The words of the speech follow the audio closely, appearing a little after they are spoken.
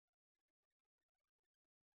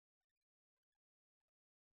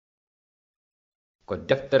ko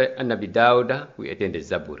deftere annabi Daawuda wi'etende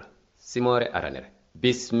Zabura simore aranere.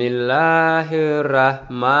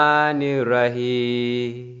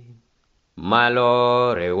 Bismillahirrahmanirrahim.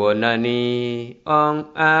 Malore wonani on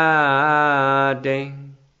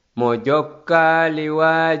aden mo jokkali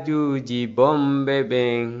wajuji bombe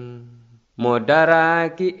ben mo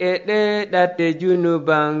daraki e ɗeɗate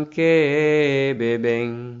junubankebe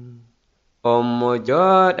ben on mo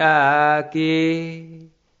joɗaki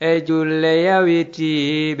e julle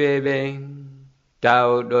yawitiɓe ben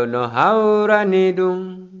tawɗo no hawrani ɗum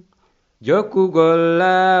jokkugol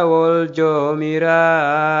laawol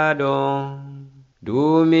jomiraɗo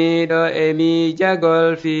duumiɗo e miijagol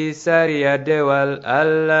fi sariya dewal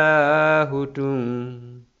Allahu tun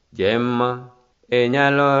jemma e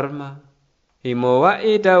nyalorma himo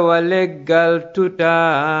wa'itawa leggal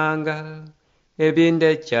tutangal e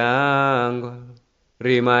binde cangol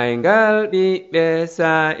rimaygal ɓiɓɓe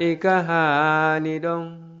sa'ika hani ɗon.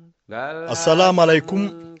 Assalamu alaikum.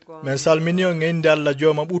 Men salmini on inde Allah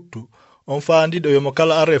joma ɓuttu on faandiɗo yomo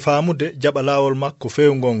kala ar e faamude jaɓa laawol makko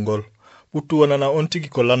fewngol ngol ɓuttu wonana on tigi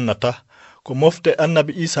ko lannata ko mofte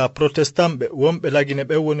annabi Isa protestant ɓe wonɓe lagine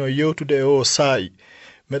ɓe woni o yewtude e o saa'i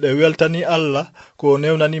meɗe weltani Allah ko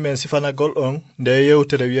newnani men sifanagol on nde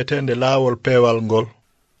yewtere wiyetende laawol peewal ngol.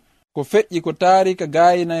 Ko feƴƴi ko taarika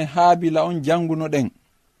Qaayiina e Haabiila on jangunoɗen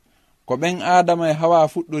ko ɓen Aadama e Hawa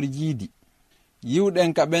fuɗɗori jiidi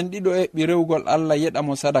yiwɗen ka ɓen ɗiɗo eɓɓi rewgol Allah yeɗa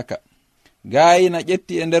mo sadaka. Qaayiina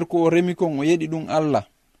ƴetti e nder ko o remi kon o yeɗi ɗum Allah.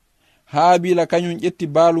 Haabiila kañum ƴetti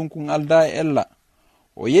baalum kun alda e ella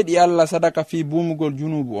o yeɗi Allah sadaka fi buumugol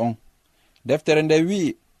junubu on. Deftere nde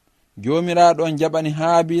wi'i joomiraaɗo on jaɓani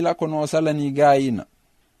Haabiila kono o salani Qaayiina.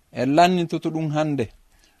 En lannitoto ɗum hande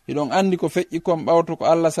hiɗon andi ko feƴƴi kon ɓawto ko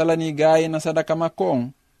Allah salani Qaayiina sadaka makko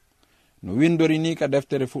on no windori ni ka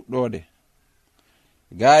deftere fuɗɗode.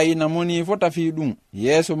 Qaayiina moni fota fi ɗum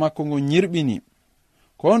yeeso makko ngon ñirɓini.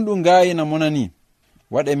 Ko on ɗum Qaayiina monani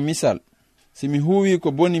waɗen misal simi huwi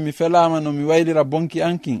ko boni mi felama no mi waylira bonki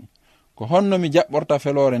ankin ko honno mi jaɓɓorta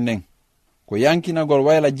felore nden ko yankinagol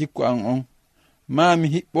wayla jikku an on ma mi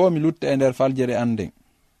hiɓɓo mi lutta e nder faljere anden.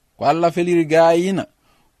 Ko Allah feliri Qaayiina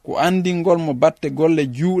ko andingol mo batte golle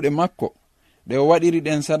juuɗe makko ɗe o waɗiri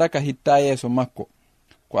ɗen sadaka hitta yeeso makko.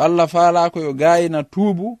 Ko Allah faala ko yo Qaayiina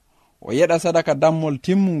tuubu o yeɗa sadaka dammol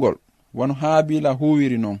timmugol wono Haabiila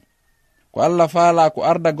huwiri non. Ko Allah faala ko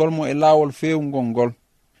ardagol mo e laawol fewngol ngol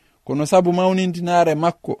kono sabu mawnintinare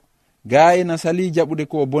makko Qaayiina Salii jaɓude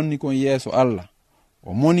ko o bonni kon yeeso Allah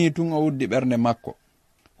o moni tun o wuddi ɓernde makko.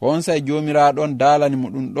 Ko on say joomiraaɗon daalani mo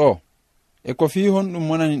ɗum ɗo e ko fi hon ɗum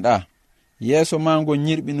monaniɗa yeeso ma ngon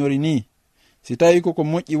ñirɓinori ni si tawi ko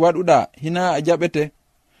moƴƴi waɗuɗa hina a jaɓete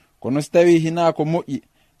kono si tawi hina ko moƴƴi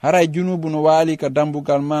haray junubu no waali ka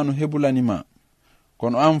dambugal ma no hebulanima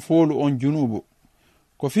kono an foolu on junubu.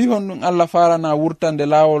 Ko fi hon ɗum Allah faalana wurtande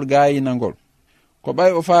laawol Qaayiina ngol ko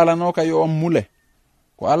ɓay o faalano ka yo on mule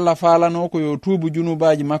ko Allah faalano ko yo tuubu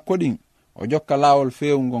junubaji makko ɗin o jokka laawol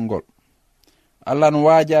fewngol ngol. Allah no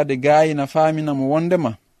waajade Qaayiina faamina mo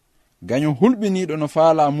wondema gaño hulɓiniɗo no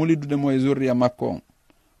faala mulidude mo e zurriya makko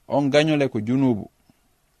on gañole ko junubu.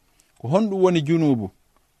 Ko honɗum woni junubu?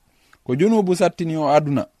 Ko junubu sattini o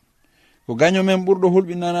aduna ko gaño men ɓurɗo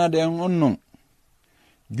hulɓinanade en on non.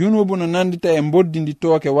 Junubu no nandita e boddindi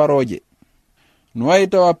tooke waroje no wayi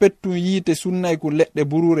tawa pettum yiite sunnay kun leɗɗe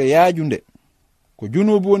burure yaajunde. Ko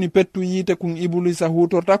junubu woni pettum yiite kun Iblisa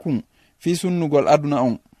hutorta kun fi sunnugol aduna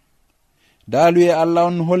on. Daaluye Allah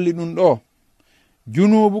on holli ɗum ɗo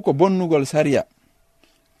junubu ko bonnugol sariya.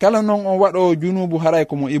 Kala non on waɗo junubu haray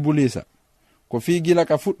ko mo Iblisa ko fi gila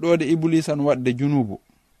ka fuɗɗode Iblisa no waɗde junubu.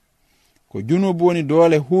 Ko junubu woni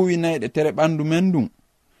doole huwinayɗe tere ɓandu men ɗum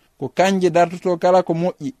ko kanje dartoto kala ko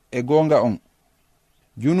moƴƴi e gonga on.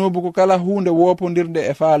 Junubu ko kala hunde wopondirde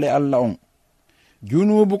e faale Allah on.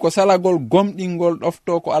 Junubu ko salagol gomɗingol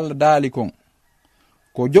ɗofto ko Allah daali kon.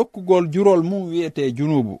 Ko jokkugol jurol mum wiyete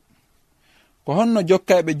junubu. Ko honno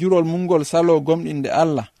jokkayɓe jurol mungol salo gomɗinde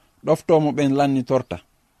Allah ɗoftomo ɓen lanni torta.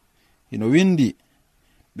 Hino windi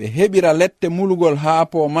ɓe heɓira lette mulugol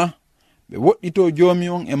haapo ma ɓe woɗɗito joomi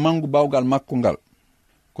on e mangu bawgal makko ngal.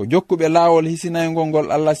 Ko jokkuɓe laawol hisinaygol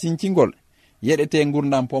ngol Allah sincingol yeɗete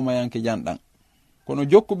gurdam pomayanke janɗan. Kono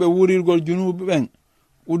jokkuɓe wurirgol junubu ɓen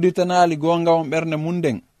udditanali gonga on ɓernde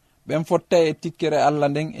munden ɓen fottay e tikkere Allah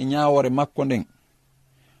nden e ñawore makko nden.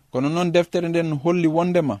 Kono non deftere nden holli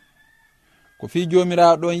wondema ko fi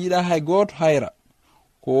jomiraɗo yiɗa hay goto hayra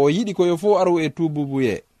ko yiɗi ko yo fo aru e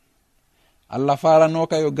tububuye. Allah faalano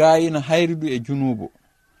ka yo Qaayiina hayridu e junubu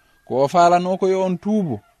ko o faalano ko yo on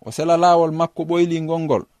tuubu o sela laawol makko ɓoylingol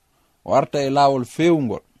ngol o arta e laawol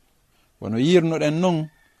fewngol. Wono yirnoɗen non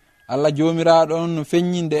Allah jomiraɗo on no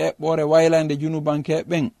feññinde eɓɓore waylande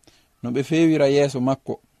junubankeɓen no ɓe fewira yeeso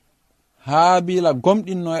makko. Haabiila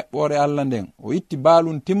gomɗinno eɓɓore Allah nden, o itti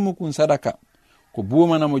baalum timmukun sadaka ko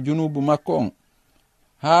buumanamo junubu makko on.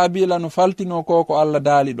 Haabiila no faltino ko Allah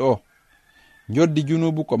daali ɗo, joddi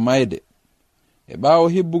junubu ko mayde. E ɓaawo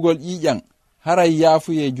hibbugol ƴiƴan haray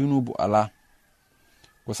yaafuye junubu ala.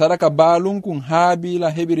 Ko sadaka baalunkun Haabiila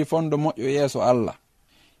heɓiri fondo moƴƴo yeeso Allah.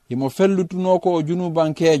 Himo fellutuno ko o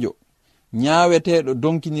junubankeejo ñaaweteeɗo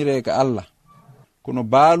donkinire ka Allah. Kono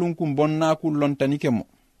baalunkun bonnakun lontanike mo.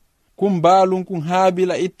 Kum baalunkun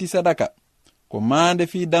Haabiila itti sadaka ko maande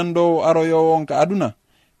fi dandowo aroyowo on ka aduna,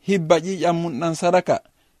 hibba ƴiƴam mum ɗan sadaka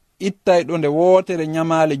ittay ɗo nde wootere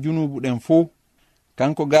ñamaale junubu ɗen fuu.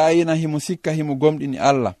 Kanko Qaayiina himo sikka himo gomɗini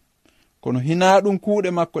Allah, kono hina ɗum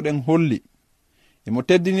kuuɗe makko ɗen holli. Himo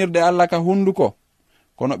teddinirde Allah ka hunduko,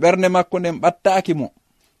 kono ɓernde makko nden ɓattaaki mo,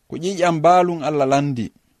 ko ƴiƴam baalum Allah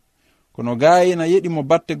landi. Kono Qaayiina yeɗi mo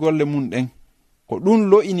batte golle mum ɗen, ko ɗum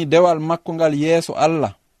lo'ini dewal makko ngal yeeso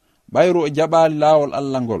Allah, ɓayru o jaɓaali laawol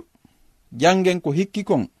Allah ngol. Jangen ko hikki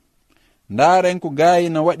kon, ndaaren ko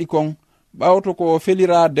Qaayiina waɗi kon ɓawto ko o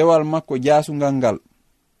felira dewal makko jaasungal ngal.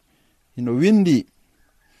 Hino windi,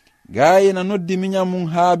 Qaayiina noddi miñam mum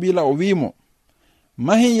Haabiila o wiimo,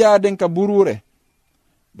 mahin yaaden ka burure.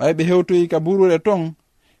 Ɓay ɓe hewtoyi ka burure ton,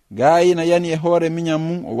 Qaayiina yani e hoore miñam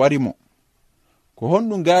mum o wari mo. Ko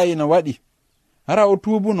honɗum Qaayiina waɗi? Hara o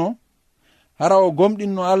tuubuno? Hara o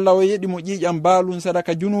gomɗinno Allah o yeɗi mo ƴiƴam baalum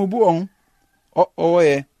sadaka junubu on? O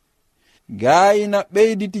woye, Qaayiina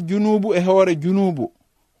ɓeyditi junubu e hoore junubu,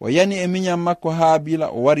 o yani e miñam makko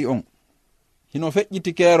Haabiila o wari on. Hino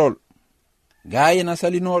feƴƴiti keerol, Qaayiina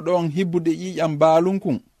salinoɗo on hibbude ƴiƴam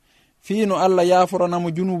baalunkun, fiino Allah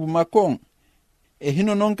yaaforanamo junubu makko on, e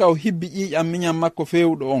hino non ka o hibbi ƴiƴam miñam makko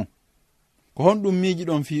fewuɗo on. Ko honɗum miiji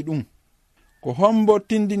ɗon fii ɗum? Ko hombo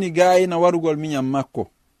tindini Qaayiina warugol miñam makko?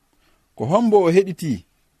 Ko hombo o heɗiti?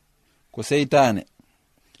 Ko seytaane.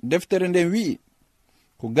 Deftere nden wi'i,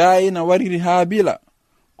 ko Qaayiina wariri Haabiila,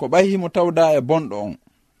 ko ɓayhimo tawda e bonɗo on.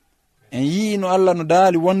 En yii no Allah no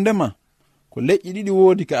daali wondema, ko leƴƴi ɗiɗi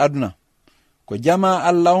woodi ka aduna, ko jama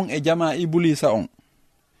Allah on e jama Iblisa on.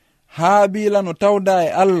 Haabiila no tawda e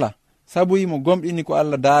Allah, sabu yimo gomɗini ko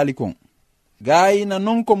Allah daali kon. Qaayiina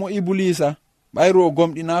non ko mo Iblisa, ɓayru o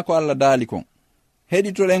gomɗina ko Allah daali kon.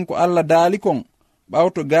 Heɗitoɗen ko Allah daali kon,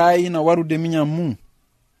 ɓawto Qaayiina warude miñam mum.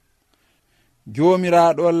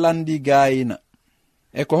 Joomiraaɗo landi Qaayiina.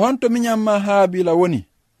 E ko honto miñam ma Haabiila woni?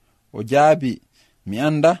 O jaabi, mi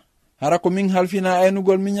anda, hara ko min halfina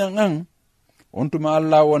aynugol miñam an. On tuma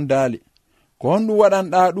Allah won daali, ko honɗum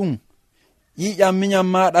waɗanɗa ɗum? ƴiƴam miñam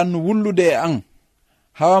maɗan no wullude e an,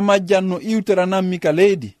 hawa majjan no iwteranammi ka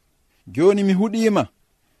leydi. Joni mi huɗima,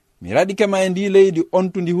 mi raɗikema e ndi leydi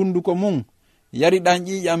ontundi hunduko mum, yariɗan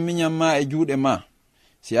ƴiƴam miñam ma e juuɗe ma.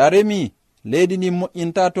 Si a remi, leydi ndi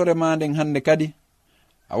moƴƴinta tore ma nden hande kadi,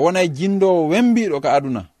 a wonay jindowo wembiɗo ka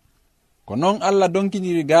aduna. Ko non Allah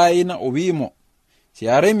donkiniri Qaayiina o wiimo, si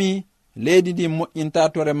a remi, leydi ndi moƴƴinta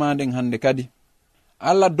tore ma nden hande kadi.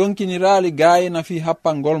 Allah donkiniraali Qaayiina fi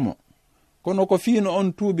happangol mo, kono ko fiino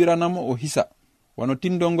on tuubiranamo o hisa. Wono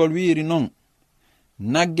tindolngol wiiri non,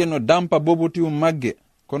 nagge no dampa bobotiwum magge,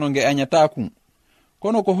 kono nge añatakun.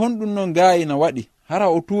 Kono ko honɗum non Qaayiina waɗi, hara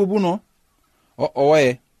o tuubuno? O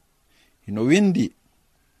waye, hino windi,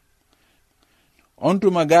 on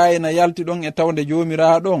tuma Qaayiina yalti ɗon e tawde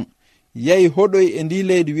joomiraaɗon, yahi hoɗoy e ndi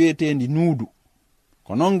leydi wi'etendi Nuudu.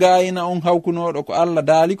 Ko non Qaayiina on hawkunoɗo ko Allah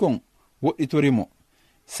daali kon, woɗɗitorimo.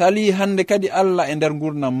 Salii hande kadi Allah e nder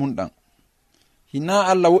gurdam mum ɗan. Hina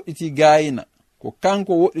Allah woɗɗiti Qaayiina, ko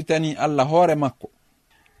kanko woɗɗitani Allah hoore makko.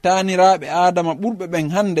 Taaniraaɓe Adama ɓurɓe ɓen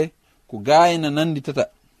hande ko Qaayiina nanditata.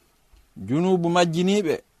 Junubu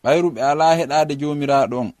majjiniiɓe ɓayruɓe alaa heɗaade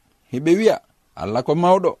joomiraaɗo on. Heɓe wi'a, Allah ko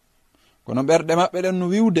mawɗo. Kono ɓerɗe maɓɓe ɗen no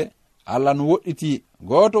wiwde, Allah no woɗɗiti,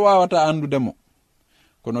 gooto wawata andude mo.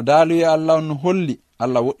 Kono daaluye Allah on no holli,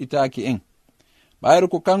 Allah woɗɗitaaki en. ɓayru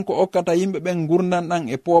ko kanko okkata yimɓe ɓen gurdan ɗan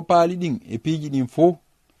e poopaali ɗin e piiji ɗin fuu.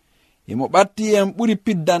 Himo ɓatti en ɓuri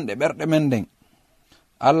piddanɗe ɓerɗe men ɗen.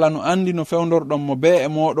 Allah no andi no fewndorɗon mo be e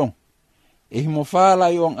moɗon, e himo faala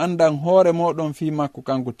yo on andan hoore moɗon fi makko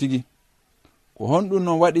kanko tigi. Ko honɗum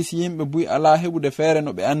non waɗi si yimɓe bu'i ala heɓude feere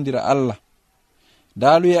no ɓe andira Allah.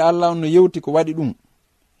 Daaluye Allah on no yewti ko waɗi ɗum,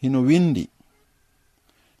 hino windi,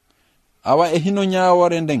 awa e hino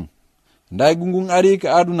ñaawore nden, ndaygu ngun ari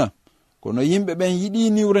ka aduna, kono yimɓe ɓen yiɗi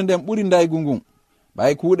niwre nden ɓuri ndaygu ngun,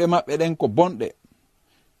 ɓay kuuɗe maɓɓe ɗen ko bonɗe.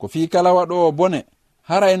 Ko fii kala waɗowo bone,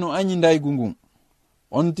 haray no añi ndaygu ngun.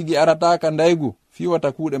 On tigi arataka ndaygu,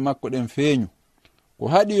 fiwata kuuɗe makko ɗen feeñu. Ko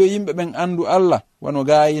haɗi yo yimɓe ɓen andu Allah, wano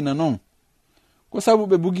Qaayiina non. ko sabu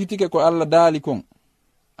ɓe bugitike ko Allah daali kon.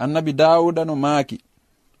 Annabi Daawuda no maaki,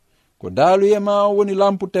 ko daaluye ma woni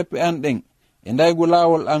lampu teppe an ɗen e ndaygu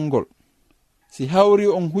laawol angol. Si hawri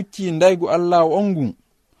on hucci ndaygu Allah on ngun,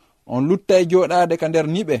 on luttay jooɗaade ka nder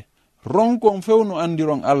niɓe, ronko on fewnu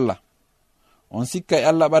andiron Allah. On sikkay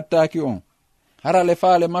Allah ɓattaaki on, harale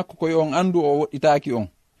faale makko koye on andu o woɗɗitaaki on.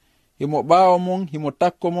 Himo ɓaawo mon, himo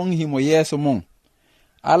takko mon, himo yeeso mon.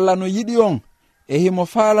 Allah no yiɗi on, e himo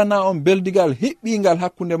faalana on beldigal hiɓɓingal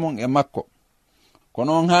hakkunde mon e makko.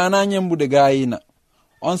 Kono on haana nyembude Qaayiina.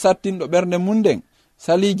 On sattinɗo ɓernde mum nden,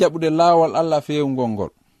 Salii jaɓude laawol Allah feewngol ngol.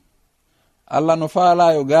 Allah no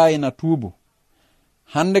faalayo Qaayiina tuubu.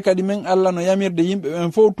 Hande kadi men Allah no yamirde yimɓe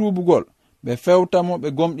ɓen fof tuubugol, ɓe fewtamo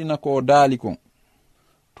ɓe gomɗina ko o daali kon.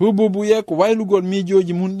 Tuububuye ko waylugol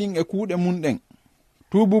miijoji mum ɗin e kuuɗe mum ɗen.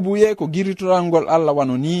 Tuububuye ko giritoral Allah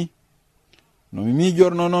wano ni. No mi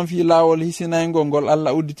miijorno noon fi laawol hisinaygol ngol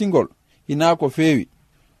Allah udditingol, hina ko feewi.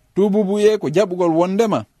 Tuububuye ko jaɓugol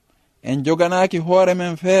wondema, en joganaaki hoore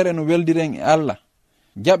men feere no weldiren e Allah.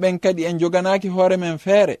 Jaɓen kadi en joganaaki hoore men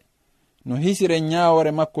feere no hisiren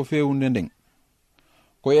ñaawore makko feewunde nden.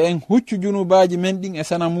 Ko en huccu junubaaji men ɗin e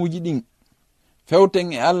sanamuuji ɗin,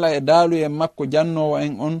 fewten e Allah e daalu en makko jannowo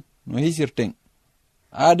en on no hisirten.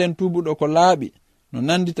 Aaden tuubuɗo ko laaɓi no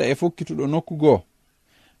nandita e fokkituɗo nokku goo,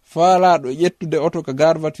 faalaaɗo ƴettude oto ka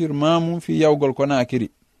garvature mamum fi yawgol Konakiri.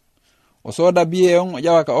 O sooda biye on o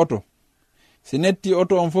ƴawa ka oto. Si netti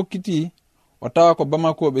oto on fokkiti, o tawa ko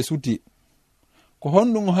Bamakoɓe suti. Ko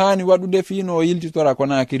honɗum haani waɗude fiino o yiltitora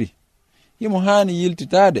Konakiri. Himo haani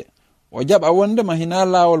yiltitaade, o jaɓa wondema hina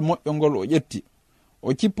laawol moƴƴo ngol o ƴetti.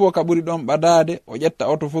 O cippo ka ɓuri ɗon ɓadaade, o ƴetta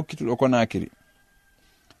oto fokkituɗo Konakiri.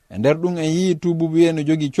 E nder ɗum en yii tuububuye no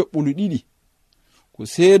jogi coɓɓulu ɗiɗi, ko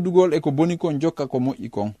seedugol e ko boni kon jokka ko moƴƴi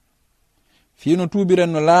kon. Fiino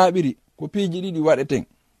tuubiren no laaɓiri, ko piiji ɗiɗi waɗeten.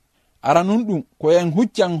 Ara nun ɗum ko en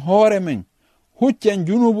huccan hoore men, huccen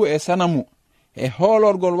junubu e sanamu, e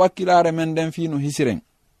hoolorgol wakkilaare men nden fiino hisiren.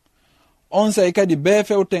 On say kadi bee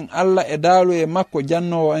fewten Allah e daalu e makko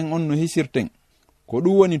jannowo en on no hisirten, ko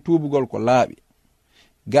ɗum woni tuubugol ko laaɓi.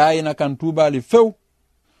 Qaayiina kan tuubaali few,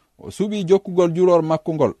 o suɓii jokkugol julor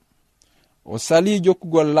makko ngol, o salii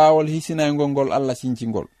jokkugol laawol hisinaygol ngol Allah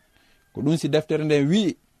cincingol. Ko ɗum si deftere nden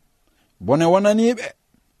wi'i, bone wonaniiɓe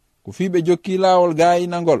ko fiiɓe jokki laawol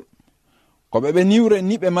Qaayiina ngol, ko ɓe niwre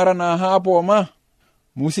niɓe marana haapo ma,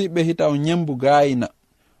 musiɓɓe hitaw nyembu Qaayiina,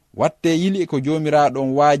 watte yili e ko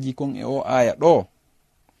joomiraaɗon waaji kon e o aya ɗo.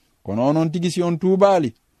 Kono onon tigi si on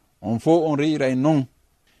tuubaali, on fof on re'iray non.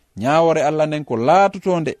 Ñaawore Allah nden ko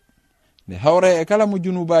laatotonde, nde hawre e kala mo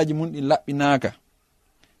junubaaji mum ɗi laɓɓinaaka.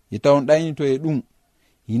 Hita on ɗaynito e ɗum,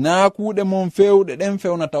 hinaa kuuɗe mon fewɗe ɗen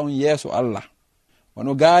fewnata on yeeso Allah.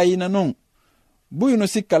 Wono Qaayiina non, buy no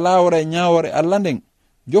sikka laawore e ñaawore Allah nden,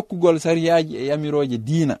 jokkugol sariyaaji e yamirooje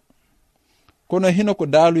diina. Kono hino ko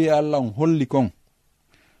daaluye Allah on holli kon.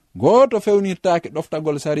 Gooto fewnirtaake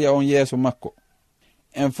ɗoftagol sariya on yeeso makko.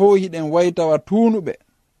 En fof hiɗen waytawa tuunuɓe.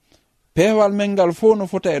 Peewal men ngal fof no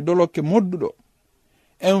fota e dolokke modduɗo.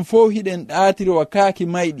 En fof hiɗen ɗaatiriwa kaaki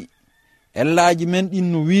mayɗi. Ellaaji men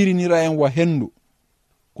ɗin no wiirinira en wa henndu.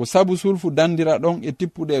 Ko sabu sulfu dandira ɗon e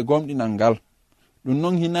tippude e gomɗinal ngal. Ɗum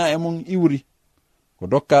non hina e mon iwri. Ko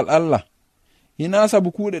dokkal Allah. Hina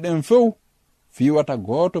sabu kuuɗe ɗen few fiiwata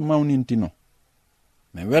gooto mawnintino.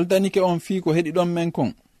 Men weltanike on fii ko heɗi ɗon men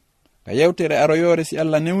kon. Ka yewtere aroyore si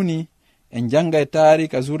Allah newni, en jangay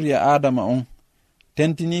taarika zuriya Adama on,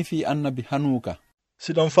 tentini fi annabi Hanuka.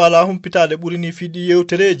 Siɗon faala humpitaade ɓurini fiɗi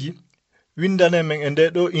yewtereji, windane men e nde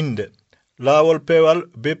ɗo inde laawol peewal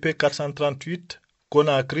BP 438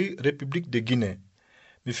 Conakry, République de Guinée.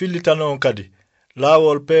 Mi fillitano on kadi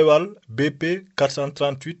laawol peewal BP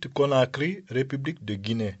 438 Conakry, République de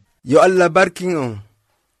Guinée. Yo Allah barkin on,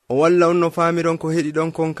 o walla on no faamiron ko heɗi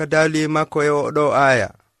ɗon kon ka daali makko e o ɗo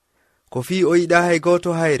aya. Ko fi o yiɗa hay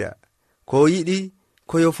goto hayra, ko yiɗi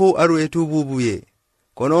koyo fof aru e tuububuye.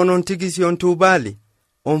 Kono onon tigi si on tuubaali,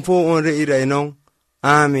 on fof on re'ira e non.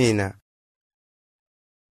 Amina.